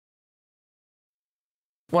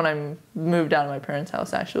When I moved out of my parents'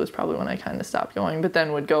 house, actually, was probably when I kind of stopped going, but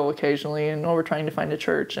then would go occasionally, and we're trying to find a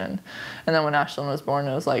church. And then when Ashlyn was born,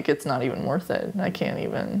 it was like, it's not even worth it. I can't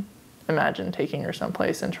even imagine taking her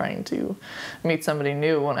someplace and trying to meet somebody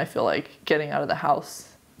new when I feel like getting out of the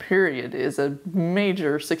house, period, is a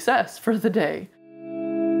major success for the day.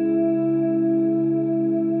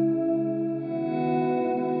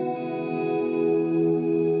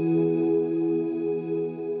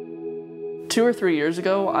 2 or 3 years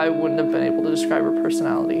ago, I wouldn't have been able to describe her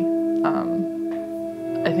personality.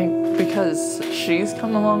 I think because she's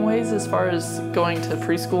come a long ways as far as going to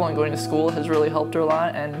preschool and going to school has really helped her a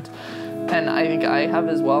lot, and I think I have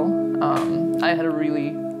as well. I had a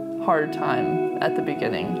really hard time at the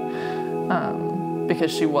beginning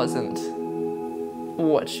because she wasn't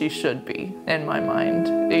what she should be in my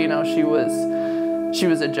mind. You know, she was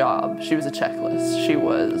a job, she was a checklist, she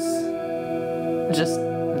was just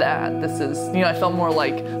that. This is, you know, I felt more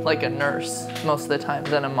like a nurse most of the time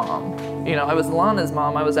than a mom. You know, I was Lana's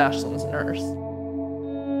mom, I was Ashlyn's nurse.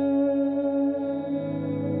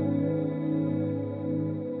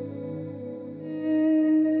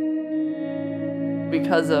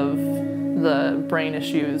 Because of the brain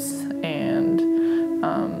issues and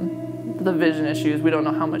the vision issues, we don't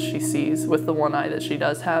know how much she sees with the one eye that she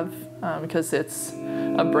does have, because it's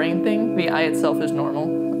a brain thing. The eye itself is normal,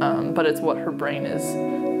 but it's what her brain is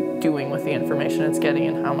doing with the information it's getting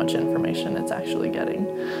and how much information it's actually getting.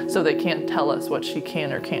 So they can't tell us what she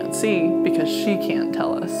can or can't see because she can't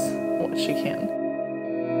tell us what she can.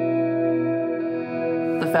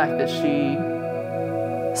 The fact that she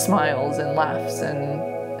smiles and laughs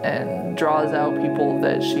and draws out people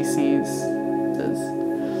that she sees is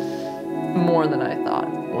more than I thought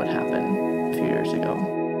would happen a few years ago.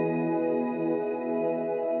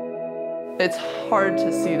 It's hard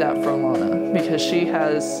to see that for Lana because she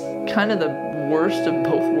has kind of the worst of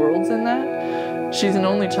both worlds in that. She's an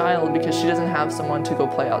only child because she doesn't have someone to go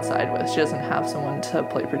play outside with. She doesn't have someone to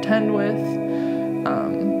play pretend with.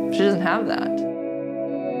 She doesn't have that.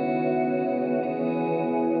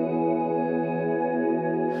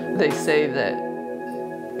 They say that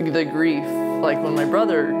the grief, like when my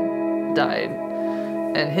brother died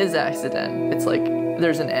and his accident, it's like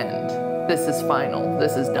there's an end. This is final,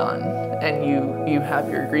 this is done. And you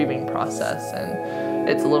have your grieving process, and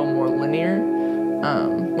it's a little more linear.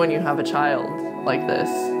 When you have a child like this,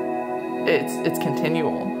 it's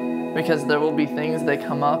continual, because there will be things that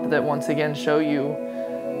come up that once again show you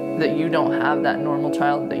that you don't have that normal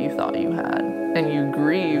child that you thought you had, and you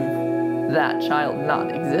grieve that child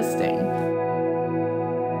not existing.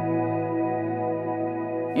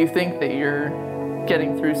 You think that you're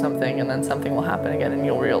getting through something, and then something will happen again, and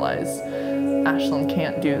you'll realize Ashlyn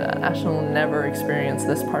can't do that. Ashlyn will never experience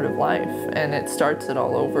this part of life, and it starts it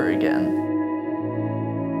all over again.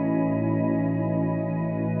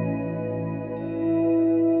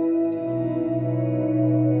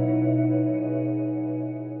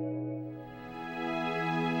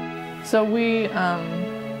 So we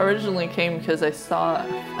originally came because I saw,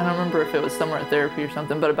 I don't remember if it was somewhere at therapy or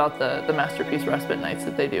something, but about the Masterpiece Respite Nights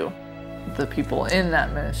that they do. The people in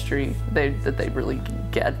that ministry, they really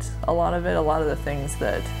get a lot of it, a lot of the things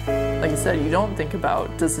that, like I said, you don't think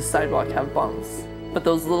about. Does the sidewalk have bumps? But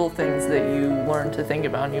those little things that you learn to think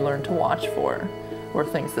about and you learn to watch for were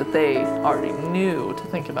things that they already knew to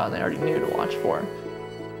think about and they already knew to watch for.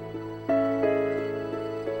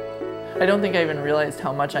 I don't think I even realized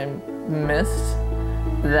how much I missed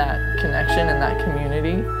that connection and that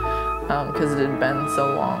community because it had been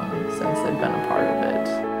so long since I'd been a part of it.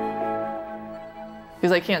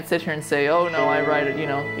 Because I can't sit here and say, oh no, I write it, you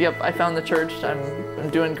know, yep, I found the church, I'm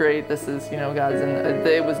doing great, this is, you know, God's, and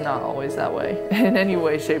it was not always that way, in any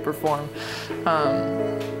way, shape, or form.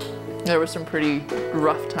 There were some pretty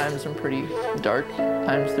rough times, some pretty dark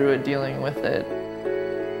times through it, dealing with it.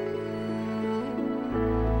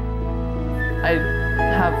 I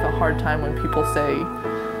have a hard time when people say,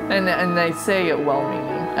 and they say it well-meaning,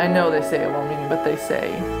 I know they say it well-meaning, but they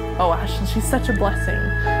say, oh, Ashlyn, she's such a blessing.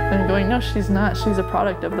 And I'm going, no, she's not. She's a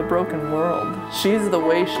product of the broken world. She's the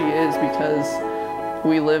way she is because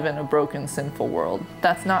we live in a broken, sinful world.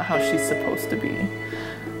 That's not how she's supposed to be.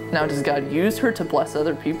 Now, does God use her to bless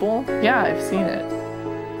other people? Yeah, I've seen it.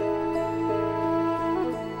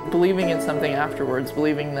 Believing in something afterwards,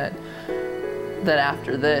 believing that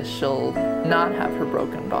after this, she'll not have her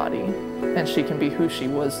broken body and she can be who she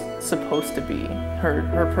was supposed to be.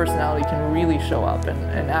 Her personality can really show up,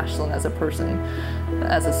 and Ashlyn as a person,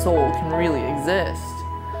 as a soul, can really exist.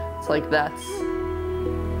 It's like that's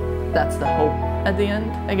the hope at the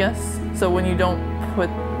end, I guess. So when you don't put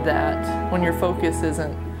that, when your focus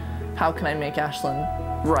isn't how can I make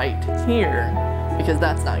Ashlyn right here, because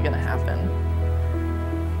that's not gonna happen.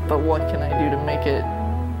 But what can I do to make it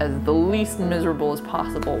as the least miserable as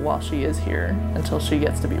possible while she is here until she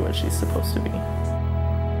gets to be what she's supposed to be?